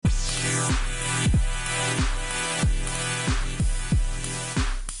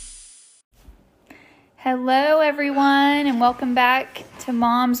Hello, everyone, and welcome back to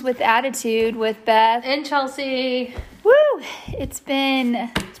Moms with Attitude with Beth and Chelsea. Woo! It's been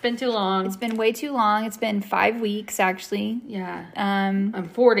too long. It's been way too long. It's been 5 weeks, actually. Yeah. I'm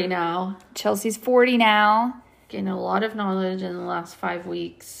 40 now. Chelsea's 40 now. Gained a lot of knowledge in the last 5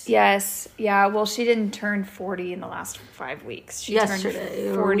 weeks. Yes. Yeah. Well, she didn't turn 40 in the last 5 weeks. She Yesterday,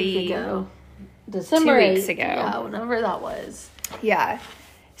 turned 40 ago. December 2 weeks ago. Yeah, whenever that was. Yeah.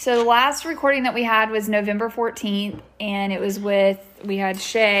 So the last recording that we had was November 14th, and it was we had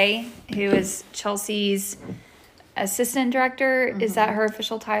Shay, who is Chelsea's assistant director. Mm-hmm. Is that her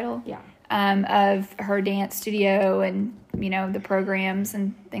official title? Yeah. Of her dance studio and, the programs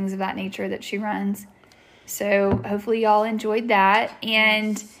and things of that nature that she runs. So hopefully y'all enjoyed that.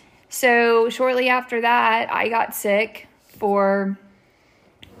 And so shortly after that, I got sick for,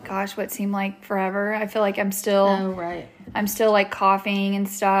 what seemed like forever. I feel like I'm still... Oh, right. I'm still like coughing and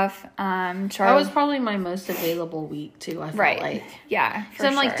stuff. That was probably my most available week too. I felt like, yeah. Because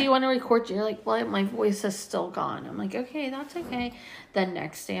I'm like, do you want to record? You're like, well, my voice is still gone. I'm like, okay, that's okay. Then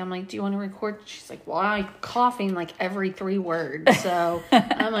next day, I'm like, do you want to record? She's like, well, I'm coughing like every 3 words. So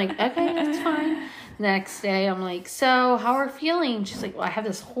I'm like, okay, that's fine. Next day, I'm like, so how are you feeling? She's like, well, I have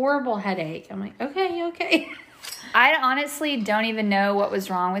this horrible headache. I'm like, okay. I honestly don't even know what was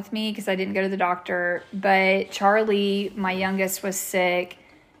wrong with me because I didn't go to the doctor. But Charlie, my youngest, was sick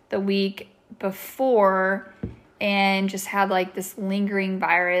the week before and just had like this lingering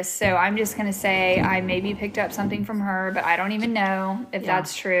virus. So I'm just going to say I maybe picked up something from her, but I don't even know if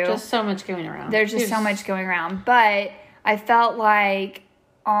that's true. Just so much going around. There's just so much going around. But I felt like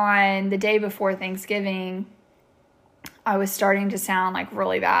on the day before Thanksgiving, I was starting to sound like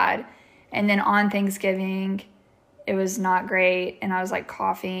really bad. And then on Thanksgiving, it was not great, and I was like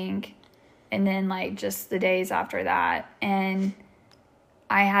coughing, and then like just the days after that, and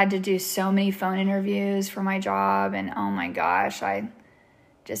I had to do so many phone interviews for my job, and oh my gosh, I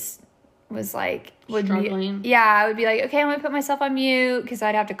just was like struggling. I would be like, okay, I'm gonna put myself on mute because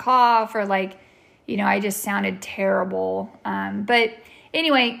I'd have to cough, or like, I just sounded terrible. But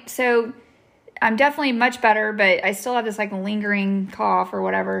anyway, so I'm definitely much better, but I still have this like lingering cough or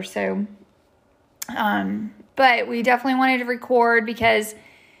whatever. So, but we definitely wanted to record because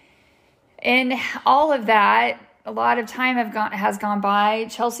in all of that, a lot of time has gone by.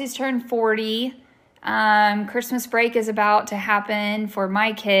 Chelsea's turned 40. Christmas break is about to happen for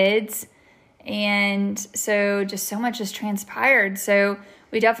my kids. And so just so much has transpired. So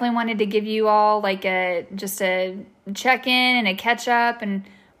we definitely wanted to give you all like just a check-in and a catch-up and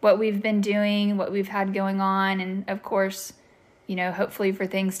what we've been doing, what we've had going on. And of course, hopefully for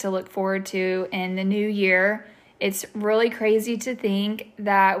things to look forward to in the new year. It's really crazy to think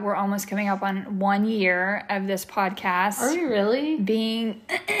that we're almost coming up on 1 year of this podcast. Are you really? Being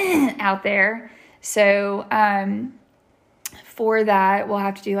out there. So for that, we'll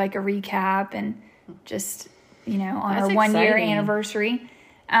have to do like a recap and just, on our 1 year anniversary.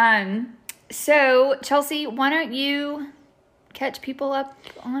 So Chelsea, why don't you catch people up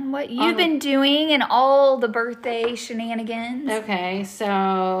on what you've been doing and all the birthday shenanigans? Okay,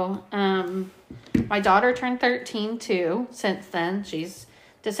 so my daughter turned 13 too since then. She's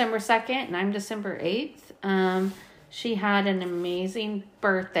December 2nd and I'm December 8th. She had an amazing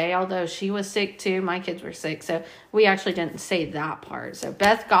birthday, although she was sick too. My kids were sick, so we actually didn't say that part. So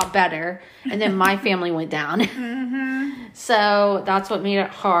Beth got better, and then my family went down. Mm-hmm. So that's what made it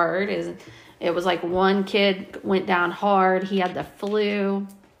hard. It was like one kid went down hard. He had the flu,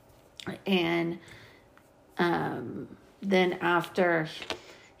 and then after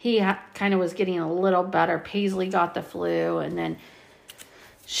he kind of was getting a little better, Paisley got the flu, and then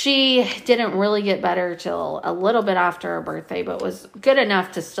she didn't really get better till a little bit after her birthday, but was good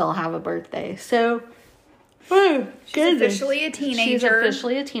enough to still have a birthday. So, she's officially a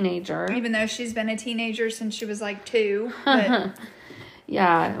teenager. Even though she's been a teenager since she was like 2. But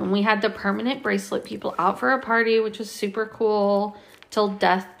yeah, and we had the permanent bracelet people out for a party, which was super cool. Till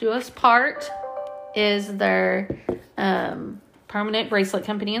Death Do Us Part is their permanent bracelet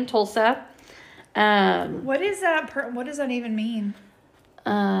company in Tulsa. What is that? What does that even mean?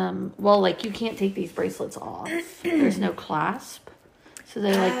 Well, like you can't take these bracelets off. There's no clasp, so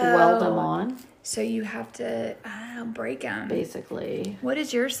they like weld them on. So you have to break them. Basically. What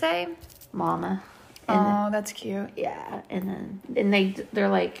does yours say? Mama. And that's cute. Yeah, and they're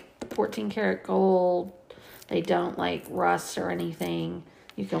like 14 karat gold. They don't like rust or anything.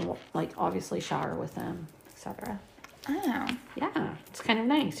 You can like obviously shower with them, etc. Oh. Yeah, it's kind of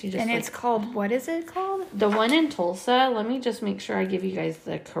nice. It's called, what is it called? The one in Tulsa, let me just make sure I give you guys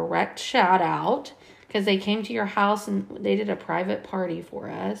the correct shout out, because they came to your house and they did a private party for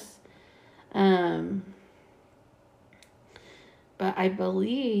us. But I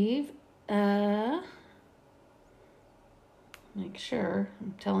believe, make sure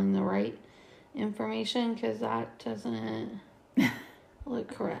I'm telling the right information because that doesn't look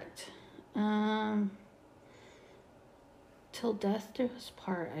correct. Till death do us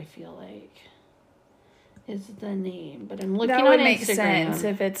part, I feel like, is the name. But I'm looking that on would Instagram. make sense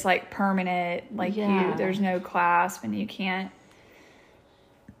if it's like permanent, like there's no clasp and you can't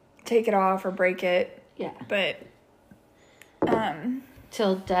take it off or break it. Yeah. But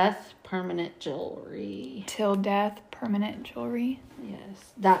till death permanent jewelry. Till death permanent jewelry.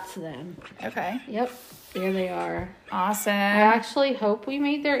 Yes, that's them. Okay. Yep, there they are. Awesome. I actually hope we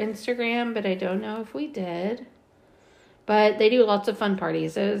made their Instagram, but I don't know if we did. But they do lots of fun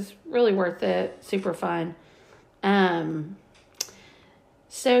parties. It was really worth it. Super fun.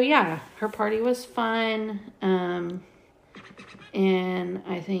 So yeah, her party was fun. And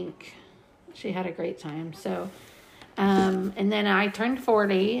I think she had a great time. So, and then I turned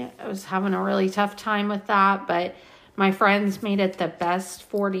 40. I was having a really tough time with that, but my friends made it the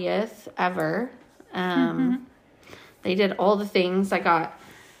best 40th ever. They did all the things. I got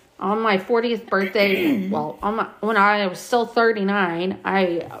on my 40th birthday. Well, when I was still 39,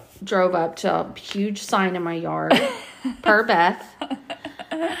 I drove up to a huge sign in my yard per Beth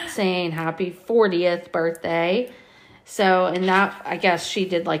saying happy 40th birthday. So, and that, I guess she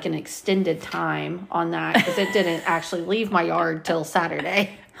did like an extended time on that because it didn't actually leave my yard till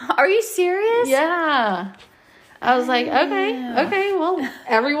Saturday. Are you serious? Yeah. I was like, okay, well,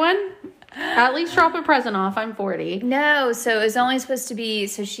 everyone, at least drop a present off. I'm 40. No, so it was only supposed to be,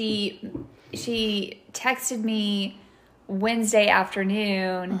 so she texted me Wednesday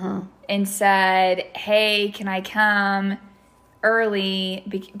afternoon and said, hey, can I come early?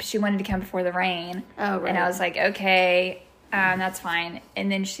 She wanted to come before the rain. Oh, right. And I was like, okay, that's fine.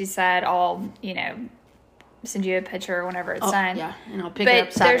 And then she said, I'll, send you a picture whenever it's done. Yeah, and I'll pick it up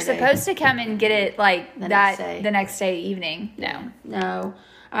But Saturday. they're supposed to come and get it like The next day evening. No.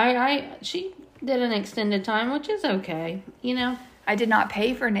 She did an extended time, which is okay, I did not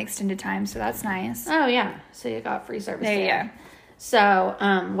pay for an extended time, so that's nice. Oh, yeah. So you got free service There you go. So,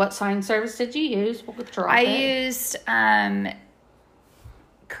 what sign service did you use? We'll drop I it. used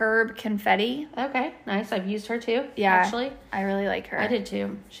Curb Confetti. Okay, nice. I've used her too. Yeah, actually, I really like her. I did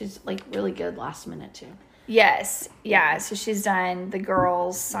too. She's like really good last minute too. Yes, yeah. So she's done the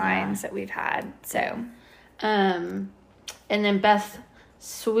girls' signs that we've had. So, and then Beth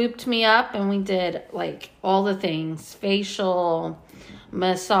swooped me up and we did like all the things: facial,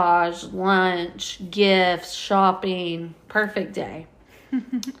 massage, lunch, gifts, shopping. Perfect day.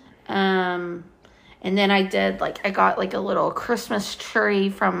 And then I got like a little Christmas tree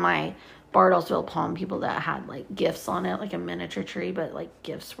from my Bartlesville Palm people that had like gifts on it, like a miniature tree, but like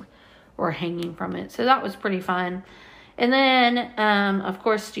gifts were hanging from it. So that was pretty fun. And then, of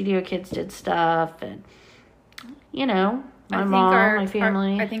course, Studio Kids did stuff and, my mom, my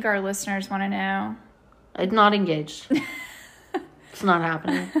family. I think our listeners want to know. I'm not engaged. It's not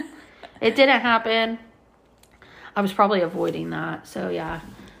happening. It didn't happen. I was probably avoiding that. So, yeah.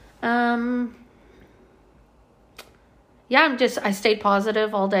 I stayed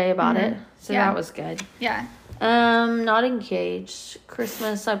positive all day about it. So that was good. Yeah. Not engaged.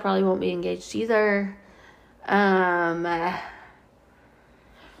 Christmas, I probably won't be engaged either.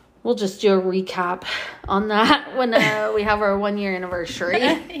 We'll just do a recap on that when we have our 1 year anniversary.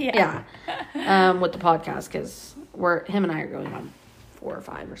 Yeah. With the podcast, because him and I are going on 4 or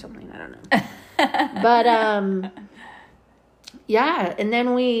 5 or something. I don't know. But, yeah. And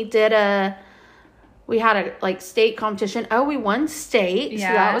then we had a state competition. Oh, we won state. Yeah.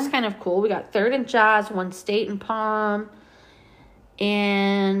 So that was kind of cool. We got 3rd in jazz, won state in palm.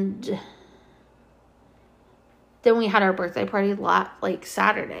 And then we had our birthday party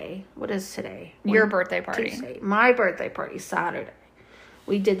Saturday. What is today? Your birthday party. Tuesday. My birthday party, Saturday.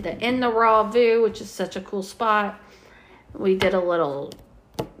 We did the In the Raw View, which is such a cool spot. We did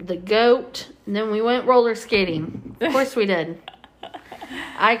the goat. And then we went roller skating. Of course we did.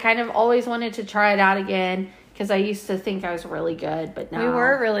 I kind of always wanted to try it out again because I used to think I was really good, but now... We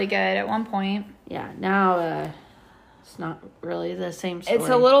were really good at one point. Yeah, now it's not really the same story. It's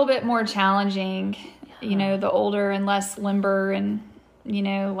a little bit more challenging, the older and less limber and,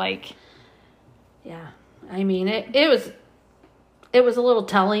 Yeah, I mean, it was a little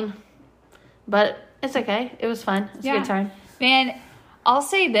telling, but it's okay. It was fun. It's a good time. Man, I'll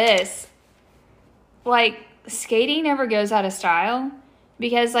say this. Skating never goes out of style.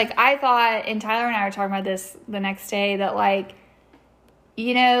 Because, I thought, and Tyler and I were talking about this the next day, that,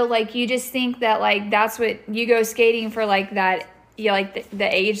 you just think that, that's what you go skating for, that, the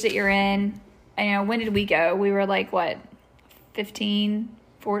age that you're in. I know, when did we go? We were, 15,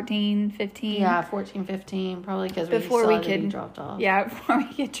 14, 15. Yeah, 14, 15, probably because Before we we still had to could be dropped off. Yeah, before we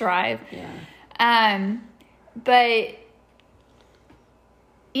could drive. Yeah. But,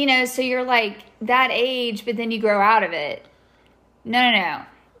 you know, so you're like that age, but then you grow out of it. No.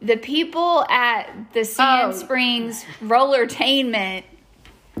 The people at the Sand Springs Rollertainment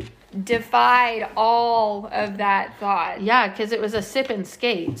defied all of that thought. Yeah, because it was a sip and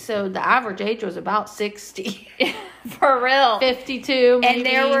skate. So the average age was about 60. For real. 52, maybe. And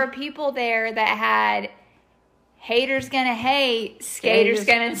there were people there that had haters gonna hate, skaters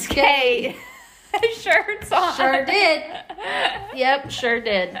gonna skate shirts on. Sure did. Yep, sure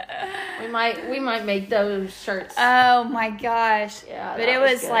did. We might make those shirts. Oh my gosh. Yeah, but that it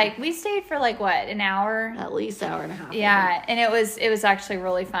was good. like we stayed for like what, an hour? At least hour and a half. Yeah, and it was actually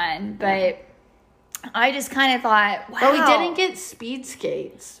really fun. But I just kind of thought, wow. But we didn't get speed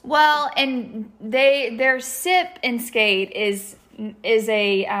skates. Well, and their sip and skate is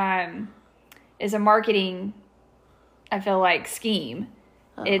a marketing, I feel like, scheme.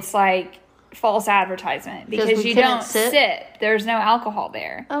 It's like false advertisement because you don't sip. There's no alcohol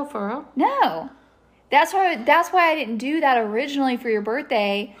there. Oh, for real? No. That's why I didn't do that originally for your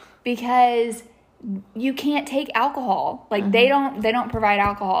birthday, because you can't take alcohol. Like they don't provide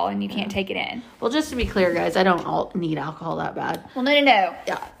alcohol and you can't take it in. Well, just to be clear, guys, I don't need alcohol that bad. Well, no.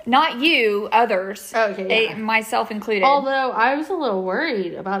 Yeah. Not you, others. Okay, yeah. Myself included. Although I was a little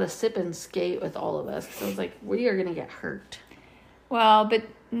worried about a sip and skate with all of us. So I was like, we are going to get hurt. Well, but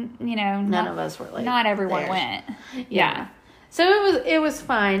you know, none of us were like, not everyone there. went. Yeah. So it was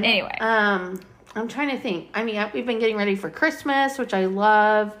fine. Anyway. I'm trying to think. I mean, we've been getting ready for Christmas, which I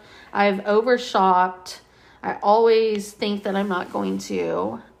love. I've overshopped. I always think that I'm not going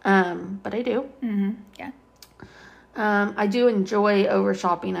to, but I do. Mm-hmm. Yeah. I do enjoy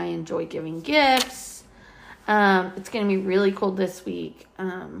overshopping. I enjoy giving gifts. It's going to be really cool this week.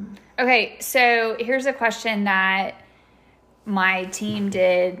 Okay, so here's a question that my team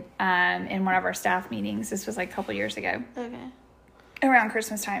did in one of our staff meetings. This was like a couple years ago. Okay. Around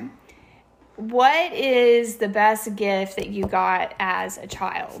Christmas time. What is the best gift that you got as a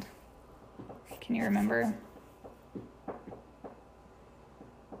child? Can you remember?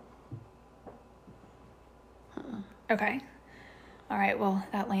 Okay. All right. Well,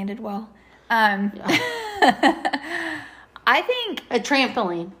 that landed well. I think A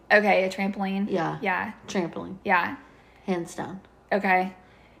trampoline. Okay, a trampoline. Yeah. Yeah. Trampoline. Yeah. Hands down. Okay.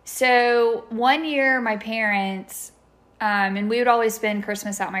 So one year my parents, and we would always spend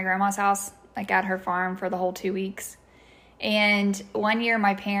Christmas at my grandma's house, like at her farm for the whole 2 weeks. And one year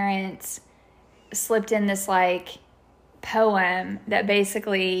my parents slipped in this like poem that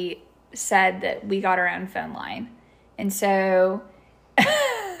basically said that we got our own phone line. And so,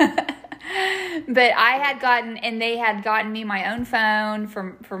 but I had gotten, and they had gotten me my own phone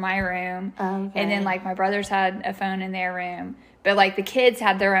for my room. Okay. And then like my brothers had a phone in their room. But like the kids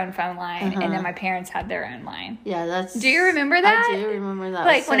had their own phone line, and then my parents had their own line. Yeah, that's... Do you remember that? I do remember that.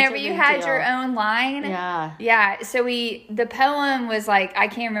 Like whenever you had your own line? Yeah. Yeah, so the poem was like, I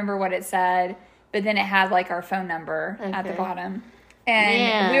can't remember what it said, but then it had like our phone number at the bottom.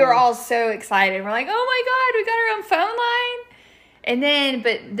 And we were all so excited. We're like, oh my God, we got our own phone line. And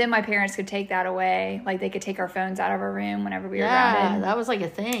then my parents could take that away. Like they could take our phones out of our room whenever we were grounded. Yeah, that was like a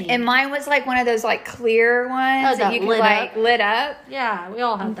thing. And mine was like one of those like clear ones that you could like lit up. Yeah, we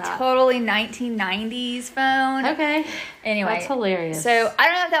all had that. Totally 1990s phone. Okay. Anyway. That's hilarious. So I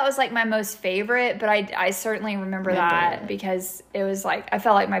don't know if that was like my most favorite, but I certainly remember that because it was like, I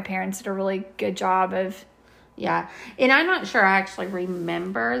felt like my parents did a really good job of. Yeah. And I'm not sure I actually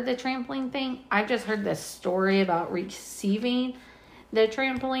remember the trampoline thing. I've just heard this story about receiving the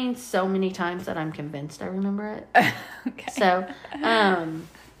trampoline so many times that I'm convinced I remember it. Okay. So,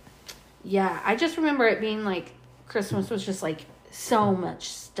 yeah, I just remember it being like Christmas was just like so much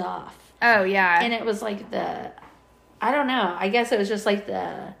stuff. Oh, yeah. And it was like I don't know. I guess it was just like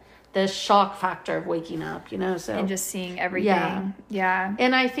the shock factor of waking up, you know? So and just seeing everything. Yeah.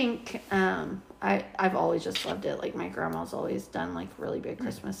 And I think I've always just loved it. Like my grandma's always done like really big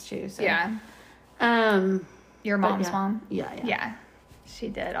Christmas too. So yeah. Your mom's mom? Yeah. She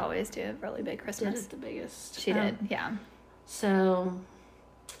did always do a really big Christmas. Did it the biggest. She did, yeah. So,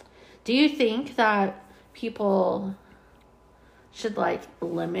 do you think that people should like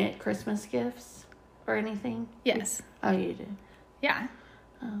limit Christmas gifts or anything? Yes. Oh, you do? Yeah.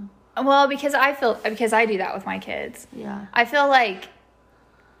 Oh. Well, because I do that with my kids. Yeah. I feel like,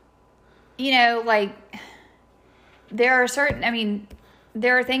 you know, like there are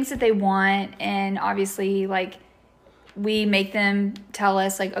things that they want, and obviously like we make them tell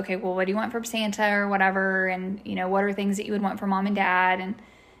us, like, okay, well, what do you want from Santa or whatever? And, you know, what are things that you would want from mom and dad? And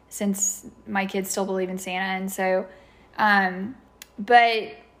since my kids still believe in Santa. And so,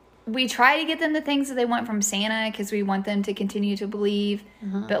 but we try to get them the things that they want from Santa because we want them to continue to believe.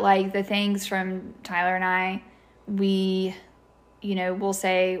 But, like, the things from Tyler and I, we, you know, we'll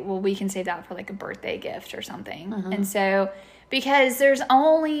say, well, we can save that for, like, a birthday gift or something. And so, because there's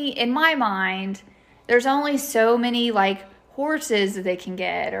only, in my mind, there's only so many, like, horses that they can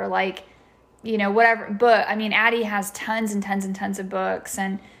get or, like, you know, whatever. But, I mean, Addie has tons and tons and tons of books.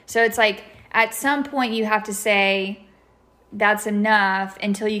 And so it's like, at some point you have to say that's enough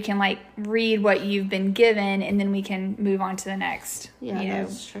until you can, like, read what you've been given, and then we can move on to the next,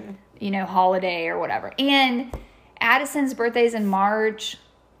 that's true. You know, holiday or whatever. And Addison's birthday's in March.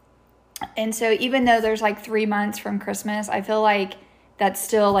 And so even though there's, like, 3 months from Christmas, I feel like that's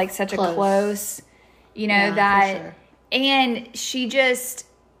still, like, such a close, you know, that, for sure. And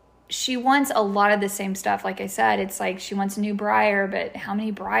she wants a lot of the same stuff. Like I said, it's like she wants a new briar, but how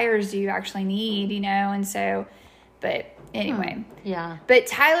many briars do you actually need, you know? And so, but anyway. Yeah. But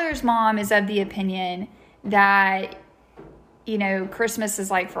Tyler's mom is of the opinion that, you know, Christmas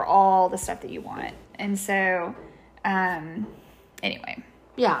is, like, for all the stuff that you want. And so, anyway.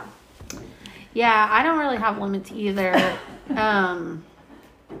 Yeah. Yeah, I don't really have limits either.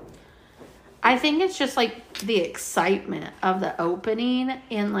 I think it's just, like, the excitement of the opening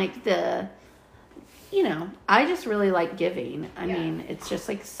and, like, the, you know, I just really like giving. I mean, it's just,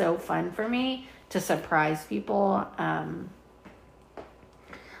 like, so fun for me to surprise people.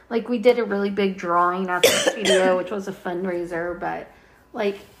 Like, we did a really big drawing at the studio, which was a fundraiser, but,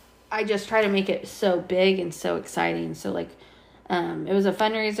 like, I just try to make it so big and so exciting. So, like, it was a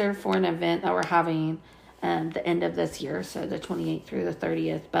fundraiser for an event that we're having the end of this year, so the 28th through the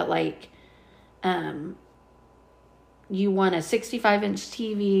 30th. But, like, you won a 65-inch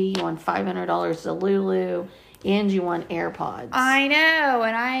TV, you won $500 to Lulu, and you won AirPods. I know,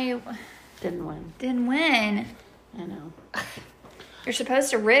 and I didn't win. I know. You're supposed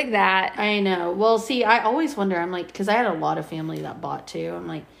to rig that. I know. Well, see, I always wonder, I'm like, because I had a lot of family that bought too. I'm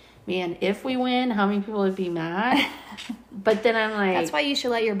like, man, if we win, how many people would be mad? But then I'm like... That's why you should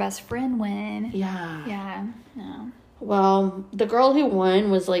let your best friend win. Yeah. Yeah. No. Well, the girl who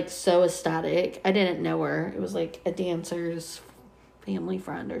won was, like, so ecstatic. I didn't know her. It was, like, a dancer's family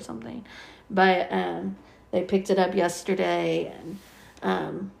friend or something. But they picked it up yesterday.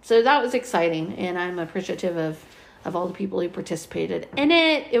 And so that was exciting. And I'm appreciative of all the people who participated in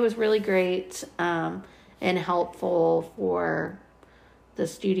it. It was really great and helpful for the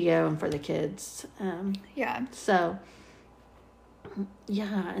studio and for the kids. Yeah. So,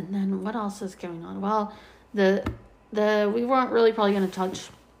 yeah. And then what else is going on? Well, we weren't really probably going to touch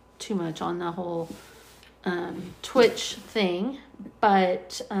too much on the whole Twitch thing,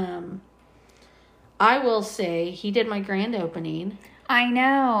 but I will say he did my grand opening. I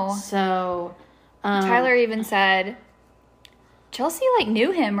know. So Tyler even said, Chelsea, like,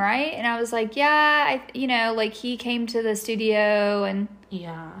 knew him, right? And I was like, yeah, like, he came to the studio, and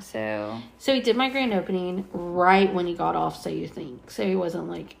yeah. So he did my grand opening right when he got off, so you think. So he wasn't,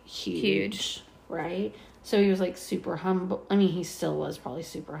 like, huge. Right? So he was, like, super humble. I mean, he still was probably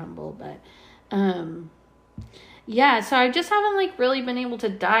super humble, but, yeah, so I just haven't, like, really been able to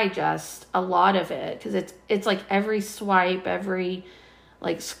digest a lot of it, because it's, like, every swipe, every,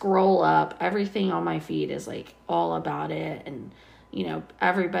 like, scroll up, everything on my feed is, like, all about it, and, you know,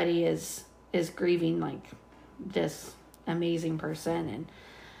 everybody is grieving, like, this amazing person,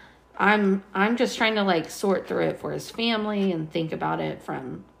 and I'm just trying to, like, sort through it for his family and think about it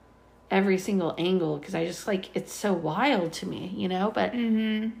from every single angle, because I just, like, it's so wild to me, you know, but,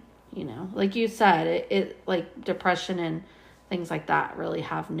 you know, like you said, it like, depression and things like that really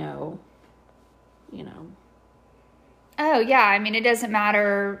have no, you know. Oh, yeah, I mean, it doesn't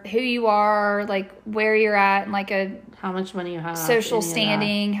matter who you are, like, where you're at, and, like, how much money you have, social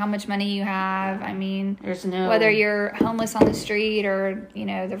standing, how much money you have. I mean, there's no... whether you're homeless on the street or, you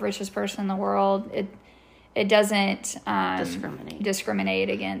know, the richest person in the world, it doesn't discriminate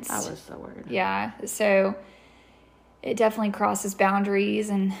against. That was the word. Yeah, so it definitely crosses boundaries,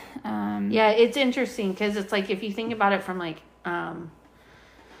 and yeah, it's interesting because it's like, if you think about it from, like,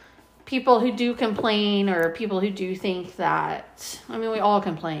 people who do complain, or people who do think that, I mean, we all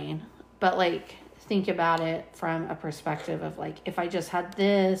complain, but, like, think about it from a perspective of, like, if I just had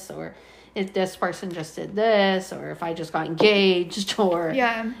this, or if this person just did this, or if I just got engaged, or,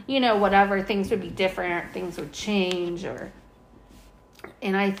 you know, whatever, things would be different, things would change,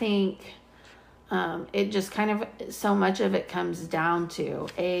 and I think it just kind of, so much of it comes down to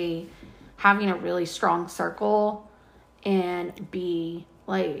having a really strong circle, and be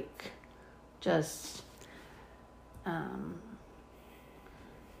like just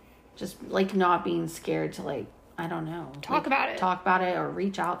like not being scared to like, I don't know, talk about it or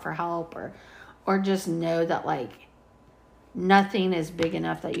reach out for help or just know that like nothing is big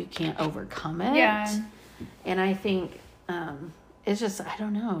enough that you can't overcome it. Yeah. And I think it's just, I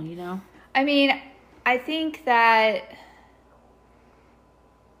don't know, you know. I mean, I think that,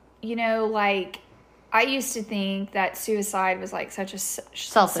 you know, like, I used to think that suicide was like such a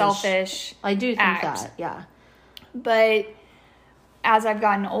selfish I do think act. that, yeah. But as I've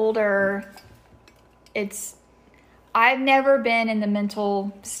gotten older, I've never been in the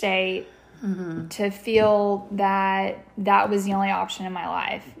mental state to feel that was the only option in my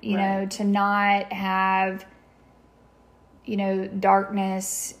life. You know, to not have, you know,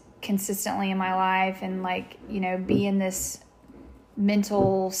 darkness consistently in my life and like, you know, be in this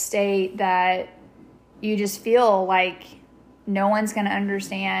mental state that you just feel like no one's going to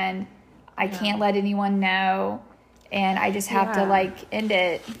understand. I can't let anyone know. And I just have to like end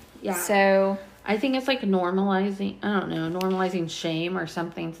it. Yeah. So I think it's like normalizing shame or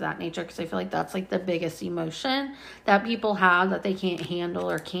something to that nature. Cause I feel like that's like the biggest emotion that people have that they can't handle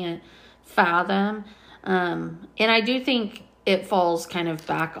or can't fathom. And I do think it falls kind of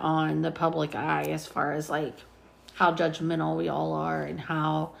back on the public eye as far as like how judgmental we all are and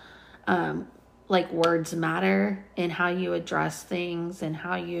how, like words matter and how you address things and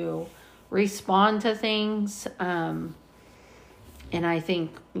how you respond to things. And I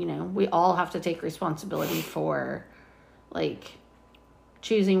think, you know, we all have to take responsibility for like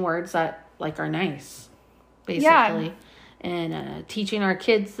choosing words that like are nice, basically, and teaching our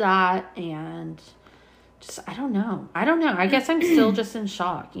kids that. And just, I don't know. I guess I'm still just in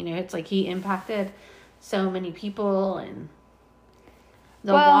shock. You know, it's like he impacted so many people and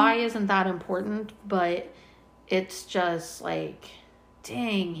the why isn't that important, but it's just like,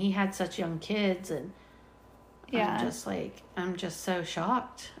 dang, he had such young kids and I'm just so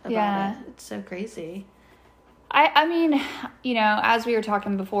shocked about it. It's so crazy. I mean, you know, as we were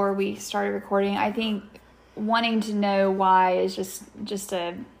talking before we started recording, I think wanting to know why is just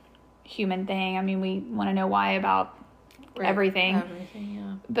a human thing. I mean, we want to know why about everything. Everything,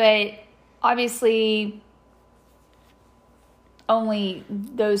 yeah. But obviously only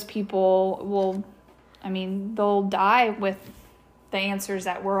those people they'll die with the answers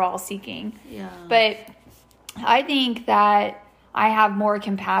that we're all seeking. Yeah. But I think that I have more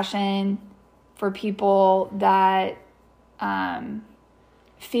compassion for people that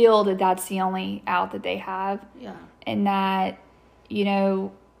feel that that's the only out that they have. Yeah. And that, you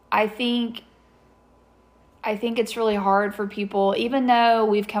know, I think it's really hard for people, even though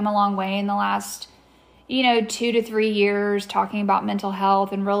we've come a long way in the last, you know, 2 to 3 years talking about mental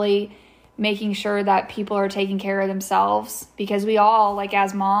health and really making sure that people are taking care of themselves, because we all, like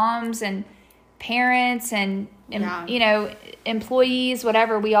as moms and parents and you know, employees,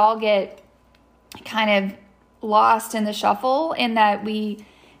 whatever, we all get kind of lost in the shuffle in that we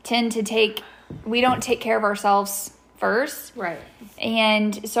tend to we don't take care of ourselves first. Right.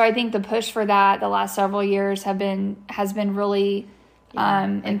 And so I think the push for that the last several years has been really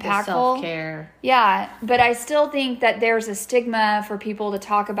like impactful. Self-care. Yeah. But I still think that there's a stigma for people to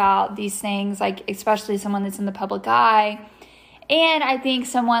talk about these things, like especially someone that's in the public eye. And I think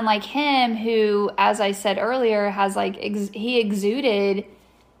someone like him who, as I said earlier, has like, he exuded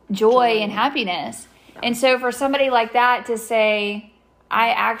joy and happiness. Yeah. And so for somebody like that to say, I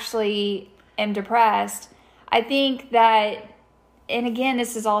actually am depressed, I think that, and again,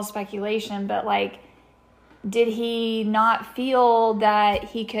 this is all speculation, but like, did he not feel that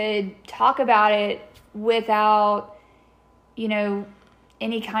he could talk about it without, you know,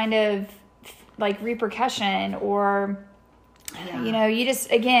 any kind of like repercussion or, you know, you just,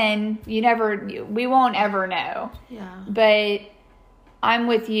 again, we won't ever know. Yeah. But I'm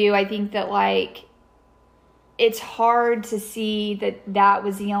with you. I think that like, it's hard to see that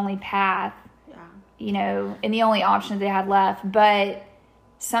was the only path, you know, and the only option they had left. But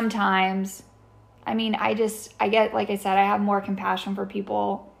sometimes, I mean, I get, like I said, I have more compassion for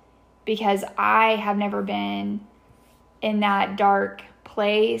people because I have never been in that dark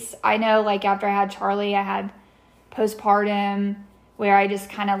place. I know, like, after I had Charlie, I had postpartum where I just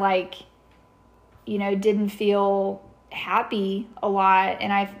kind of like, you know, didn't feel happy a lot.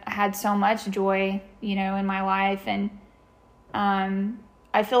 And I've had so much joy, you know, in my life. And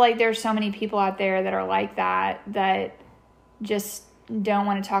I feel like there's so many people out there that are like that just don't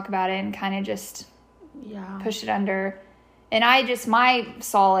want to talk about it and kind of just push it under. And my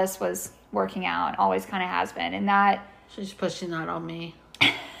solace was working out, always kind of has been. And that, she's pushing that on me.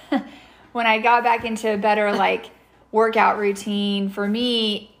 when I got back into a better like workout routine. For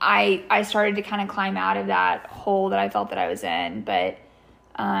me, I started to kind of climb out of that hole that I felt that I was in. But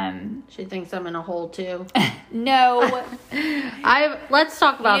she thinks I'm in a hole too. No. Let's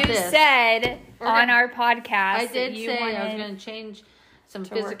talk about this. You said on our podcast I did say I was going to change some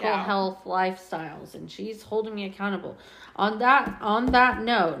physical health lifestyles, and she's holding me accountable. On that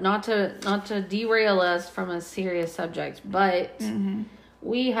note, not to derail us from a serious subject, but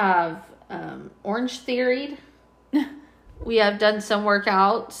we have Orange Theory'd. We have done some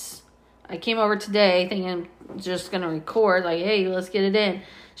workouts. I came over today thinking I'm just going to record, like, hey, let's get it in.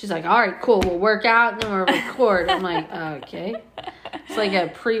 She's like, all right, cool, we'll work out and then we'll record. I'm like, okay. It's like a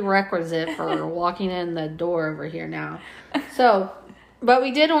prerequisite for walking in the door over here now. So, but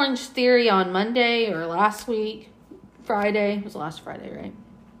we did Orange Theory on Monday or last week. Friday. It was last Friday, right?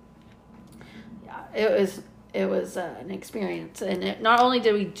 Yeah, it was an experience. And not only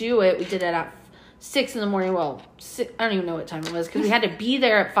did we do it, we did it at 6 in the morning. Well, I don't even know what time it was because we had to be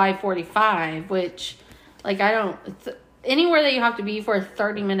there at 5:45, which, like, anywhere that you have to be for a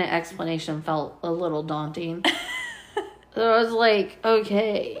 30-minute explanation felt a little daunting. So I was like,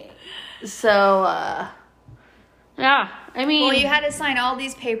 okay. So, yeah, I mean. Well, you had to sign all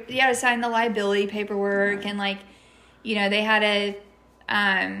these papers. You had to sign the liability paperwork, and, like, you know, they had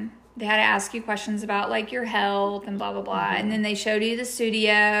to ask you questions about, like, your health and blah, blah, blah. Mm-hmm. And then they showed you the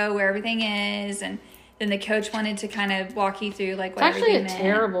studio where everything is. And then the coach wanted to kind of walk you through, like, what everything meant. It's actually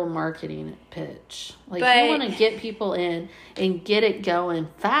a terrible marketing pitch. Like, you want to get people in and get it going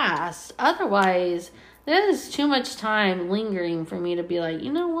fast. Otherwise, there's too much time lingering for me to be like,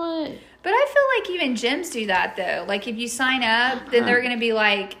 you know what? But I feel like even gyms do that, though. Like, if you sign up, then they're going to be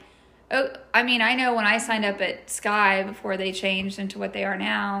like, oh, I mean, I know when I signed up at Sky before they changed into what they are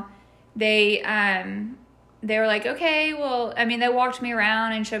now, they were like, okay, well, I mean, they walked me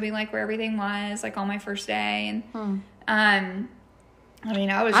around and showed me, like, where everything was, like, on my first day. And, I mean,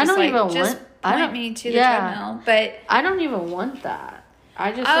 I was just point me to the treadmill. But I don't even want that.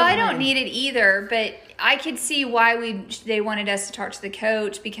 I don't need it either, but I could see why they wanted us to talk to the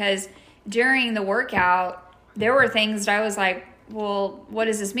coach, because during the workout, there were things that I was like, well, what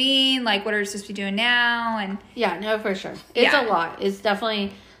does this mean? Like, what are we supposed to be doing now? And yeah, no, for sure. It's a lot. It's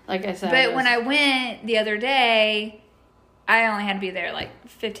definitely, like I said. But when I went the other day, I only had to be there like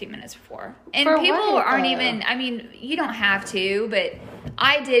 15 minutes before. And people aren't even, I mean, you don't have to, but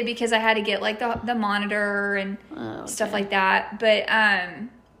I did because I had to get like the monitor and stuff like that. But,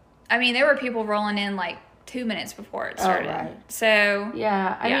 I mean, there were people rolling in like 2 minutes before it started. Oh, right. So,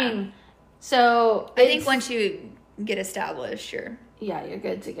 yeah, I mean, so I think once you get established, you're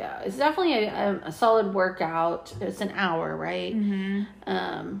good to go. It's definitely a solid workout. It's an hour, right?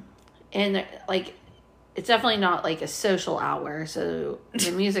 Mm-hmm. And like, it's definitely not like a social hour, so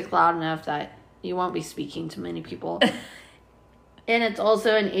the music's loud enough that you won't be speaking to many people. And it's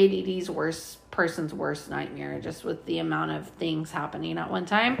also an ADD's person's worst nightmare, just with the amount of things happening at one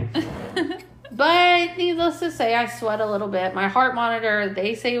time. But needless to say, I sweat a little bit. My heart monitor,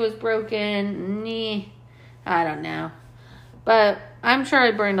 they say, was broken. I don't know. But I'm sure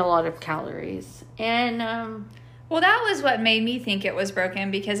I burned a lot of calories. And, well, that was what made me think it was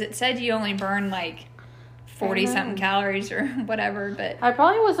broken, because it said you only burned like 40-something calories or whatever. But I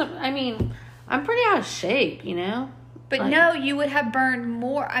probably wasn't, I mean, I'm pretty out of shape, you know? But like, no, you would have burned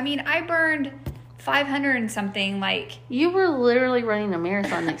more. I mean, I burned 500 and something, like. You were literally running a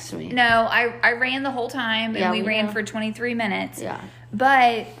marathon next to me. No, I ran the whole time, and we ran for 23 minutes. Yeah.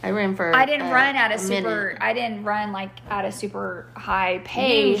 But I ran for I didn't run at I didn't run like at a super high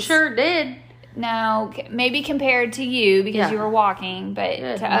pace. You sure did. No, maybe compared to you, because you were walking,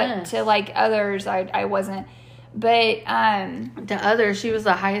 but to like others, I wasn't. But to others, she was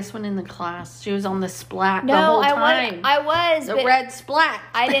the highest one in the class. She was on the splat the whole time. I was the red splat.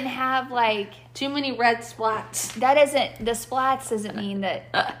 I didn't have like too many red splats. The splats doesn't mean that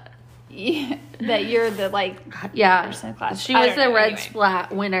that you're the like person in class. She was the red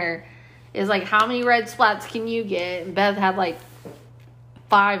splat winner. Is like, how many red splats can you get? And Beth had like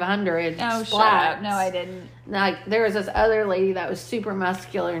 500 splats. Shut up. No, I didn't. Like, there was this other lady that was super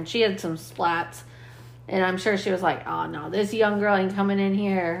muscular, and she had some splats. And I'm sure she was like, oh, no, this young girl ain't coming in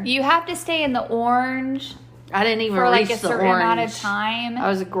here. You have to stay in the orange. I didn't even for reach like a certain amount of time. I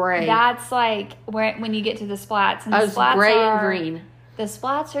was gray. That's like when you get to the splats. And I was gray and green. The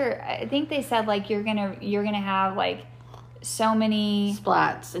splats are, I think they said like you're gonna have like so many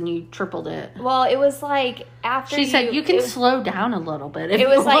splats, and you tripled it. Well, it was like after she said you can slow down a little bit. It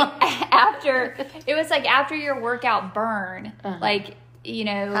was like after your workout burn, like you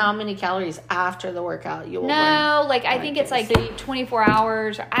know. How many calories after the workout you will burn? No, like, I think it's like 24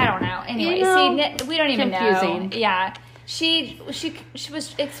 hours. I don't know. Anyway, see, we don't even know. Yeah. She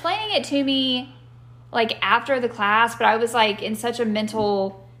was explaining it to me, like, after the class, but I was, like, in such a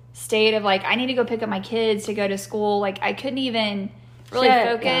mental state of, like, I need to go pick up my kids to go to school. Like, I couldn't even really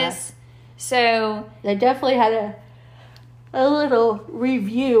focus. Yeah. So they definitely had a little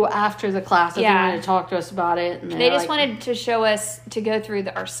review after the class. They wanted to talk to us about it. And they just wanted to show us, to go through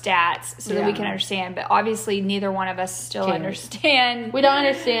our stats so that we can understand. But obviously, neither one of us still understand. We don't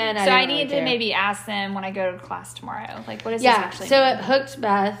understand. So I need to maybe ask them when I go to class tomorrow. Like, what does this actually mean? It hooked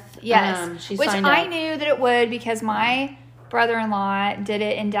Beth. Yes. She which signed up. I knew that it would, because my brother-in-law did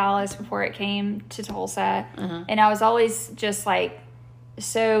it in Dallas before it came to Tulsa. And I was always just, like,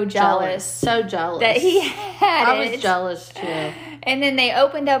 so jealous. So jealous. That he had I was jealous, too. And then they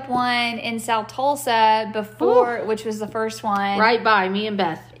opened up one in South Tulsa before, which was the first one. Right by me and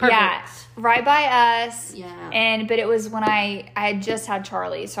Beth. Perfect. Yeah, right by us. Yeah. But it was when I had just had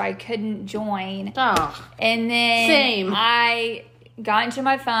Charlie, so I couldn't join. Oh. And then I got into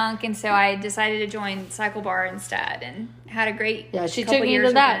my funk, and so I decided to join Cycle Bar instead, and had a great she couple took me years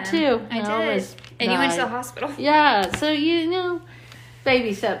to that, too. I did. And you went to the hospital. Yeah, so, you know...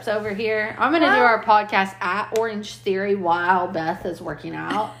 Baby steps over here. I'm going to do our podcast at Orange Theory while Beth is working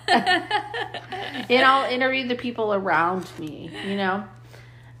out. And I'll interview the people around me, you know.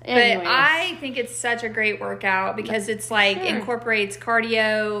 Anyways. But I think it's such a great workout because it's like incorporates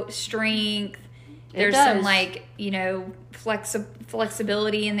cardio, strength. There's some, like, you know,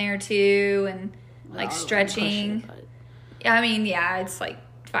 flexibility in there too, and like stretching. I mean, yeah, it's like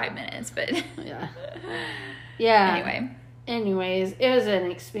 5 minutes, but yeah. Anyways, it was an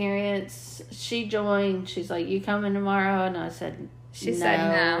experience. She joined. She's like, "You coming tomorrow?" And I said, She said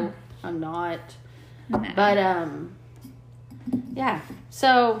no. I'm not. No. But yeah.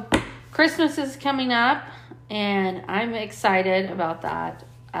 So Christmas is coming up, and I'm excited about that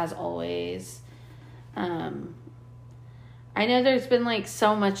as always. I know there's been like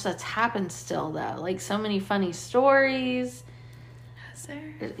so much that's happened still though, like so many funny stories. Is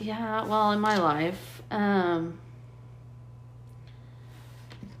there? Yeah. Well, in my life.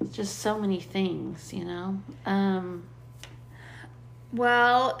 Just so many things, you know.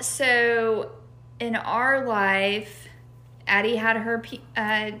 Well, so in our life, Addie had her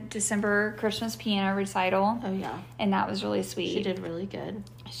December Christmas piano recital. Oh, yeah. And that was really sweet. She did really good.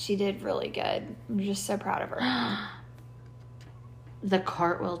 I'm just so proud of her. The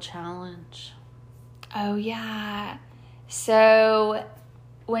cartwheel challenge. Oh, yeah. So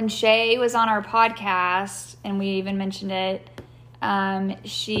when Shay was on our podcast, and we even mentioned it,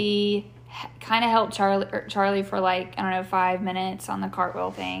 she kind of helped Charlie for like, I don't know, 5 minutes on the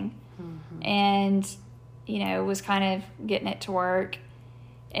cartwheel thing. Mm-hmm. And, you know, was kind of getting it to work.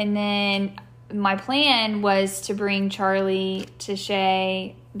 And then my plan was to bring Charlie to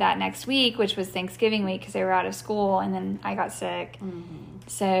Shay that next week, which was Thanksgiving week, because they were out of school, and then I got sick. Mm-hmm.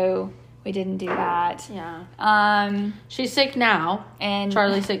 So we didn't do that. Yeah. She's sick now. And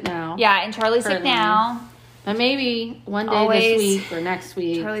Charlie's sick now. Yeah, and Charlie's sick now. But maybe one day this week or next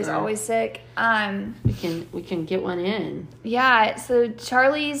week. Charlie's always sick. We can get one in. Yeah, so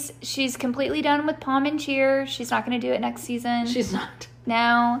she's completely done with Palm and Cheer. She's not going to do it next season. She's not.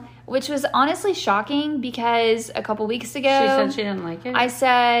 No, which was honestly shocking because a couple weeks ago she said she didn't like it. I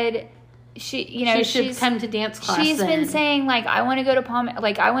said she should come to dance class. She's been saying like, I want to go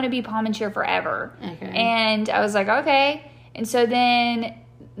to I want to be Palm and Cheer forever. Okay. And I was like, okay. And so then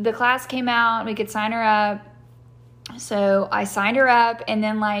the class came out and we could sign her up. So I signed her up, and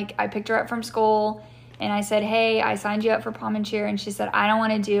then like I picked her up from school and I said, hey, I signed you up for Palm and Cheer. And she said, I don't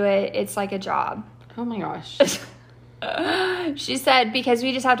want to do it. It's like a job. Oh my gosh. She said, because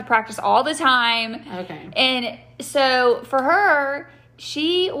we just have to practice all the time. Okay. And so for her,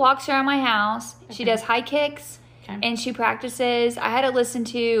 she walks around my house. Okay. She does high kicks. Okay. And she practices. I had to listen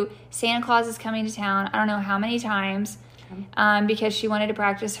to Santa Claus is Coming to Town I don't know how many times. Because she wanted to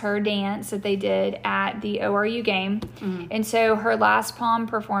practice her dance that they did at the ORU game. Mm-hmm. And so her last Palm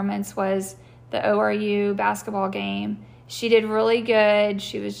performance was the ORU basketball game. She did really good.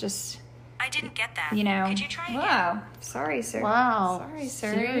 She was just... I didn't get that. You know. Could you try again? Wow. Sorry, sir. Wow. Sorry,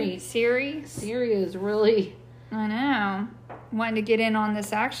 sir. Siri is really... I know. Wanting to get in on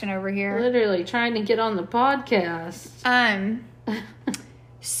this action over here. Literally trying to get on the podcast.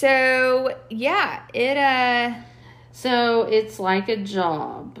 So, yeah. So it's like a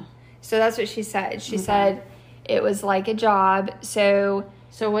job. So that's what she said. She said it was like a job. So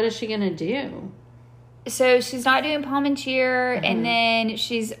what is she going to do? So she's not doing palm and cheer, and then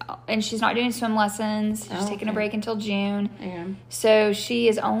she's not doing swim lessons. She's taking a break until June. Yeah. So she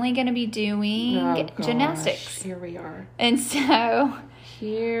is only going to be doing gymnastics. Here we are. And so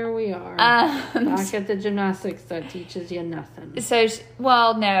here we are. Back at the gymnastics that teaches you nothing. So,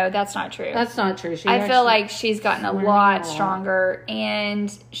 well, no, that's not true. That's not true. I feel like she's gotten a lot stronger,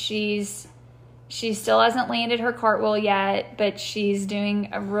 and she still hasn't landed her cartwheel yet, but she's doing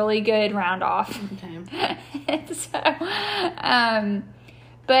a really good round off. Okay. So,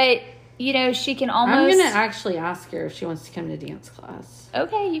 but, you know, she can almost... I'm going to actually ask her if she wants to come to dance class.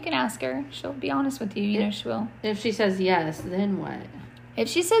 Okay, you can ask her. She'll be honest with you. You know she will. If she says yes, then what? If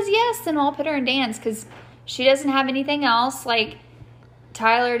she says yes, then I'll put her in dance, because she doesn't have anything else. Like,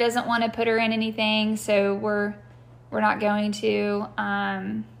 Tyler doesn't want to put her in anything, so we're not going to.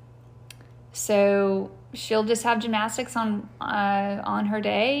 So she'll just have gymnastics on her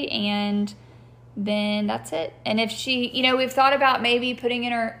day, and then that's it. And if she, you know, we've thought about maybe putting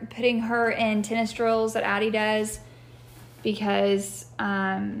her in tennis drills that Addie does, because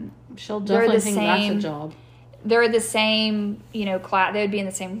she'll definitely think that's a job. They're the same, you know, class. They would be in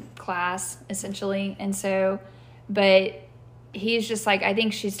the same class essentially, and so, but he's just like, I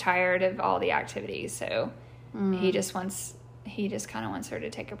think she's tired of all the activities, so he just kind of wants her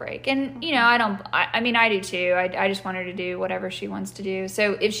to take a break. And, you know, I mean, I do too. I just want her to do whatever she wants to do.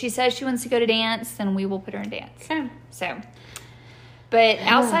 So if she says she wants to go to dance, then we will put her in dance. Okay. So, but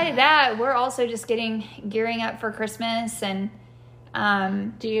outside of that, we're also just gearing up for Christmas. And,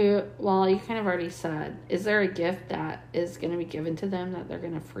 you kind of already said, is there a gift that is going to be given to them that they're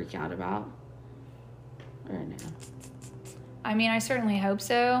going to freak out about? Or no? I mean, I certainly hope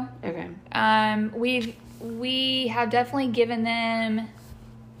so. Okay. We have definitely given them,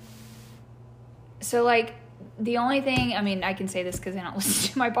 so like the only thing, I mean, I can say this because they don't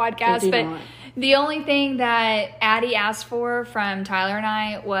listen to my podcast, but the only thing that Addie asked for from Tyler and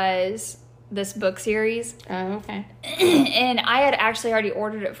I was this book series. Oh, okay. And I had actually already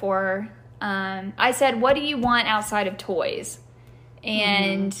ordered it for her. I said, what do you want outside of toys?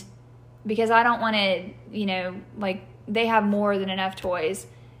 And because I don't want to, you know, like, they have more than enough toys.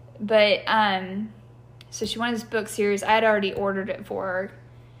 But, so she wanted this book series. I had already ordered it for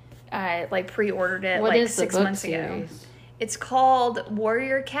her, like pre-ordered it like 6 months ago. It's called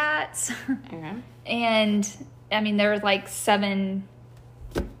Warrior Cats. Okay. And, I mean, there's like 7,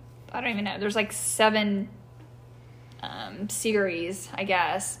 I don't even know. There's like 7 series, I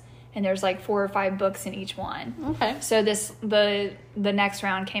guess. And there's like 4 or 5 books in each one. Okay. So the next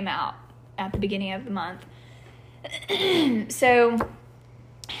round came out at the beginning of the month. So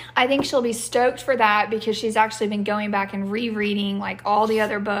I think she'll be stoked for that, because she's actually been going back and rereading like all the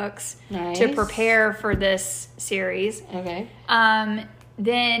other books to prepare for this series. Okay.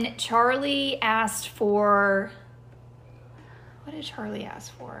 Then Charlie asked for, what did Charlie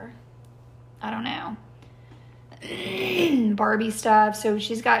ask for? I don't know. Barbie stuff. So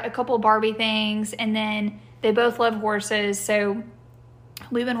she's got a couple Barbie things, and then they both love horses. So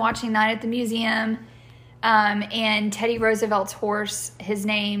we've been watching that at the museum. And Teddy Roosevelt's horse, his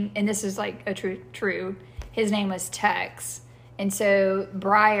name, and this is like a true, his name was Tex. And so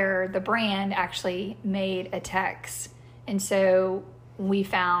Breyer, the brand, actually made a Tex. And so we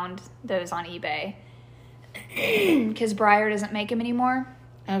found those on eBay, because Breyer doesn't make them anymore.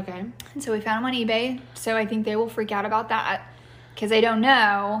 Okay. And so we found them on eBay. So I think they will freak out about that, because they don't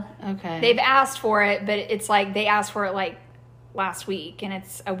know. Okay. They've asked for it, but it's like they asked for it like last week, and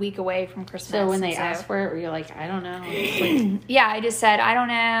it's a week away from Christmas. So when they asked for it, were you like, I don't know? Like, yeah, I just said, I don't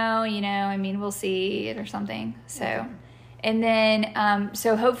know, you know, I mean, we'll see it or something. So, okay. And then,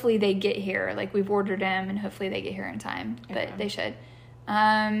 so hopefully they get here. Like, we've ordered them, and hopefully they get here in time, but they should.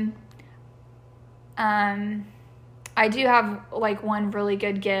 I do have like one really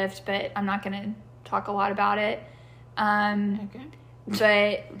good gift, but I'm not going to talk a lot about it. Okay.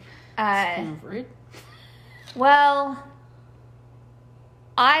 But, kind of rude. Well,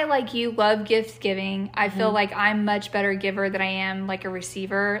 I, like you, love gift giving. I feel like I'm much better giver than I am like a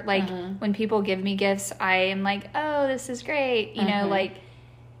receiver. Like when people give me gifts, I am like, oh, this is great. You know, like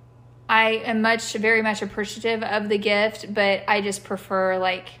I am very much appreciative of the gift, but I just prefer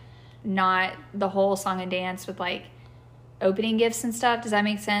like not the whole song and dance with like opening gifts and stuff. Does that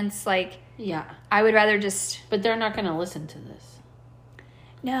make sense? Like, yeah, I would rather just. But they're not going to listen to this.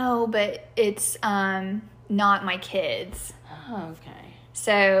 No, but it's not my kids. Oh, okay.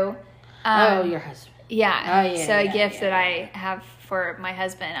 So, your husband. Yeah. Oh, yeah. So a gift that I have for my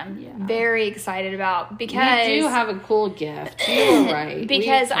husband, I'm very excited about, because you do have a cool gift. You were right.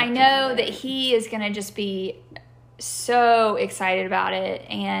 Because I know that he is going to just be so excited about it,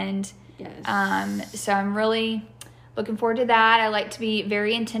 and Yes. So I'm really looking forward to that. I like to be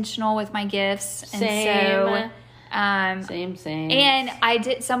very intentional with my gifts. Same. And so, Same.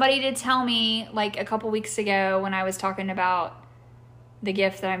 And somebody did tell me like a couple weeks ago when I was talking about the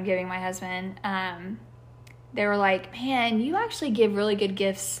gift that I'm giving my husband, they were like, man, you actually give really good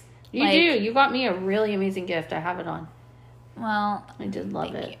gifts. You do. You got me a really amazing gift. I have it on. Well, I did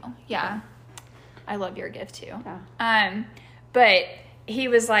love it. Thank you. Yeah. I love your gift too. Yeah. But he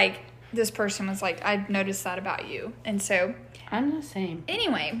was like, this person was like, I noticed that about you. And so I'm the same.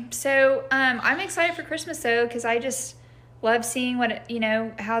 Anyway, so I'm excited for Christmas though, because I just love seeing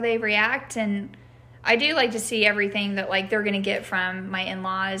how they react, and I do like to see everything that like they're gonna get from my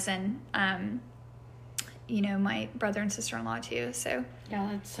in-laws and my brother and sister-in-law too. So yeah,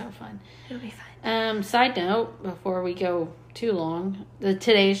 that's so fun. It'll be fun. Side note, before we go too long, the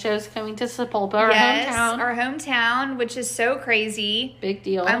Today Show's coming to Sepulpa, our hometown. Our hometown, which is so crazy. Big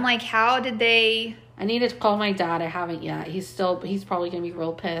deal. I'm like, how did they? I need to call my dad. I haven't yet. He's probably going to be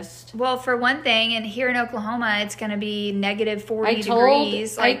real pissed. Well, for one thing, and here in Oklahoma, it's going to be negative 40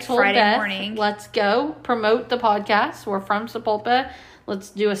 degrees I told Friday Beth, morning. Let's go promote the podcast. We're from Sepulpa.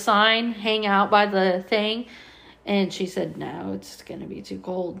 Let's do a sign, hang out by the thing. And she said, no, it's going to be too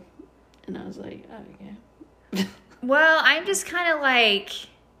cold. And I was like, oh, yeah. Well, I'm just kind of like,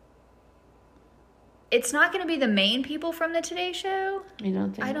 it's not going to be the main people from the Today Show. You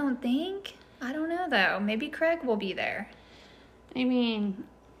don't think? I don't think. I don't know, though. Maybe Craig will be there. I mean,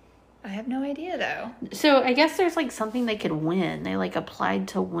 I have no idea, though. So I guess there's like something they could win. They like applied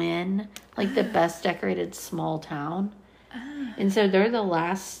to win like the best decorated small town. And so they're the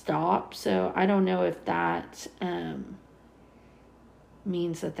last stop. So I don't know if that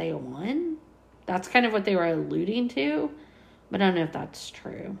means that they won. That's kind of what they were alluding to. But I don't know if that's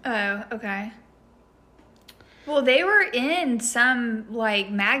true. Oh, okay. Well, they were in some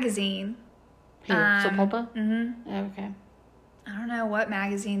like magazine. Who? Sepulpa? Mm-hmm. Okay. I don't know what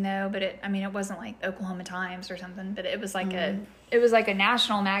magazine though, but it wasn't like Oklahoma Times or something, but it was like a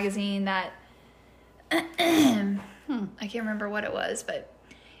national magazine that I can't remember what it was, but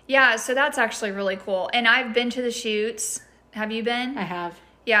yeah, so that's actually really cool. And I've been to the shoots. Have you been? I have.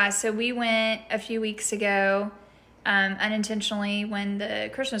 Yeah, so we went a few weeks ago, unintentionally when the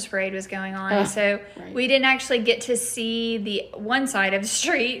Christmas parade was going on. So right. We didn't actually get to see the one side of the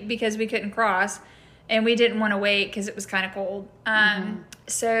street because we couldn't cross, and we didn't want to wait because it was kind of cold.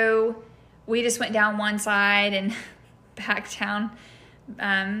 So we just went down one side and back down,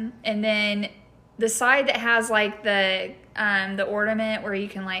 and then the side that has like the ornament where you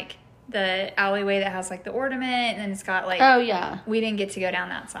can like the alleyway that has like the ornament, and then it's got like, oh yeah, we didn't get to go down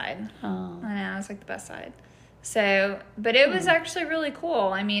that side. Oh, I know, it's like the best side. So, but it was actually really cool.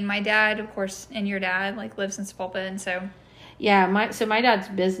 I mean, my dad, of course, and your dad like lives in Sepulpa, and so yeah, my dad's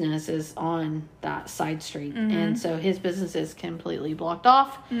business is on that side street, and so his business is completely blocked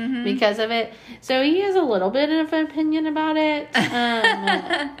off because of it. So he has a little bit of an opinion about it,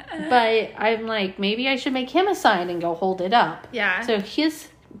 but I'm like, maybe I should make him a sign and go hold it up. Yeah. So his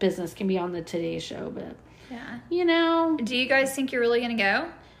business can be on the Today Show, but yeah, do you guys think you're really gonna go?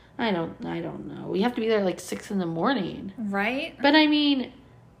 I don't know. We have to be there like 6 a.m, right? But I mean,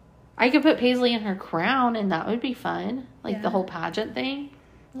 I could put Paisley in her crown, and that would be fun. Like the whole pageant thing.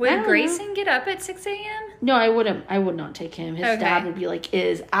 Would Grayson get up at 6 a.m.? No, I wouldn't. I would not take him. His dad would be like, it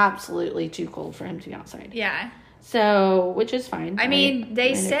is absolutely too cold for him to be outside. Yeah. So, which is fine. I mean,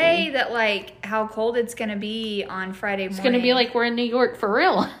 they say that like how cold it's going to be on Friday morning. It's going to be like we're in New York for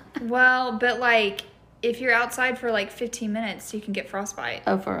real. Well, but like if you're outside for like 15 minutes, you can get frostbite.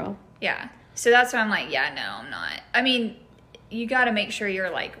 Oh, for real? Yeah. So that's why I'm like, yeah, no, I'm not. I mean, you got to make sure you're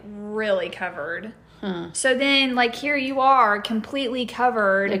like really covered. So then, like, here you are completely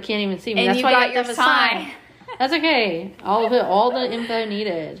covered. I can't even see me. And That's you why got you your have a sign. That's okay. All the info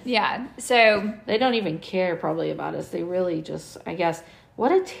needed. Yeah. So they don't even care probably about us. They really just, I guess,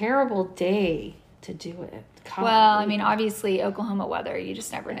 what a terrible day to do it. God, well, I mean, obviously Oklahoma weather, you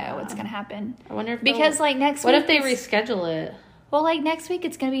just never know what's going to happen. I wonder if because like next what week. What if they reschedule it? Well, like next week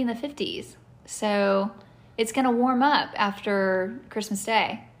it's going to be in the 50s. So it's going to warm up after Christmas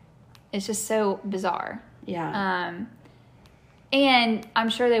Day. It's just so bizarre. Yeah. And I'm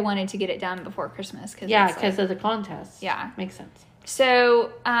sure they wanted to get it done before Christmas. Because of the contest. Yeah. Makes sense.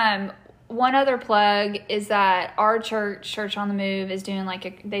 So, one other plug is that our Church on the Move, is doing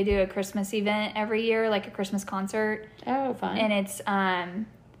they do a Christmas event every year, like a Christmas concert. Oh, fun. And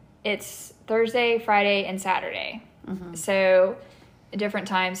it's Thursday, Friday, and Saturday. So, different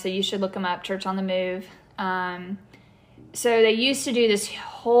times. So you should look them up, Church on the Move. So they used to do this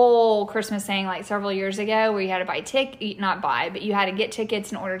whole Christmas thing like several years ago where you had to but you had to get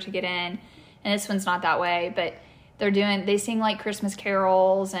tickets in order to get in. And this one's not that way, but they sing like Christmas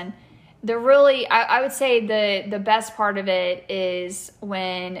carols, and they're really, I would say the best part of it is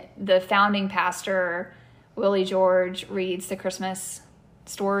when the founding pastor, Willie George, reads the Christmas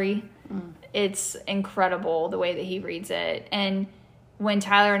story. It's incredible the way that he reads it. And when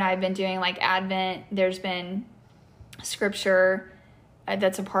Tyler and I have been doing like Advent, there's been scripture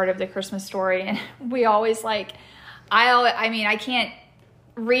that's a part of the Christmas story, and we always like, I can't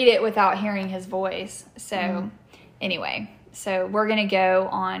read it without hearing his voice. So anyway, so we're gonna go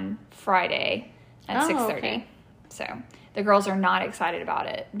on Friday at 6:30. Okay. So the girls are not excited about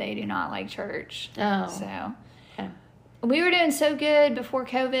it. They do not like church. So okay. We were doing so good before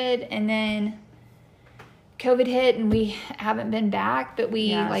COVID, and then COVID hit and we haven't been back, but we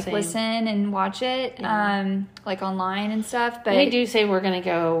same. listen and watch it, like online and stuff. But they do say we're going to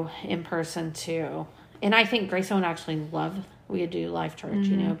go in person too. And I think Grayson would actually love, we do live church,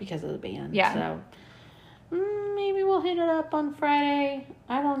 because of the band. Yeah. So maybe we'll hit it up on Friday.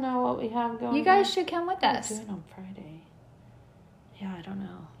 I don't know what we have going on. You guys should come with us. We'll do it on Friday. Yeah, I don't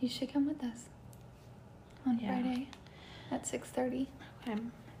know. You should come with us on Friday at 6:30. Okay.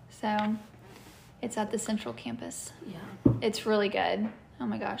 So it's at the Central Campus. Yeah. It's really good. Oh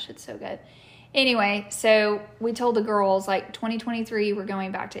my gosh, it's so good. Anyway, so we told the girls, like, 2023, we're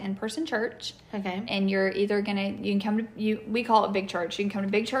going back to in-person church. Okay. And you're either you can come to, we call it big church. You can come to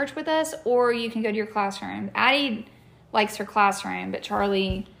big church with us, or you can go to your classroom. Addie likes her classroom, but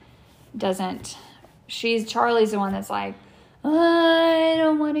Charlie doesn't. Charlie's the one that's like, I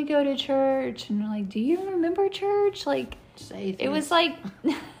don't want to go to church. And we're like, do you remember church? Like, it was like...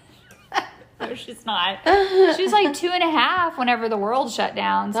 No, she's not. She was like 2.5 whenever the world shut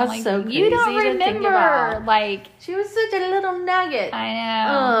down. So That's I'm like, so crazy you don't to think remember. about. Like, She was such a little nugget. I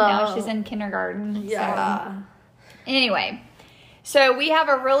know. Now she's in kindergarten. Yeah. So. Anyway, so we have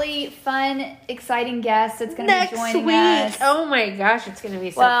a really fun, exciting guest that's going to be joining us. Oh my gosh, it's going to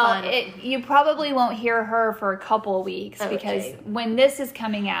be so fun. You probably won't hear her for a couple of weeks because when this is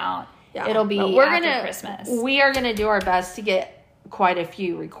coming out, it'll be after Christmas. We are going to do our best to get quite a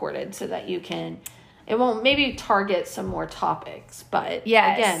few recorded so that it won't maybe target some more topics, but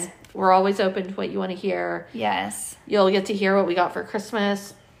again, we're always open to what you want to hear. Yes. You'll get to hear what we got for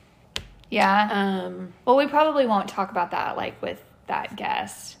Christmas. Yeah. Well, we probably won't talk about that like with that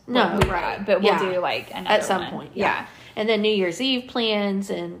guest. No, but we'll do like another at some one. point. Yeah. And then New Year's Eve plans,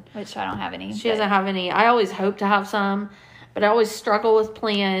 and which I don't have any. She doesn't have any. I always hope to have some, but I always struggle with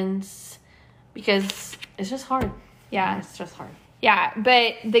plans because it's just hard. Yeah. It's just hard. Yeah,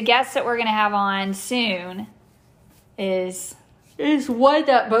 but the guest that we're going to have on soon is one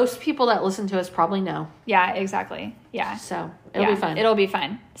that most people that listen to us probably know. Yeah, exactly. Yeah. So it'll be fun. It'll be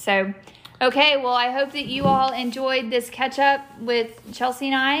fun. So, okay, well, I hope that you all enjoyed this catch up with Chelsea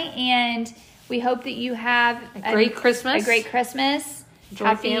and I, and we hope that you have a great Christmas. A great Christmas.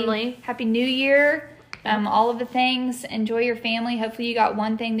 Enjoy family. Happy New Year. All of the things. Enjoy your family. Hopefully you got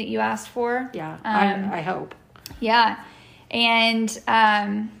one thing that you asked for. Yeah, I hope. Yeah. And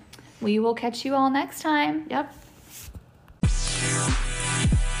we will catch you all next time. Yep.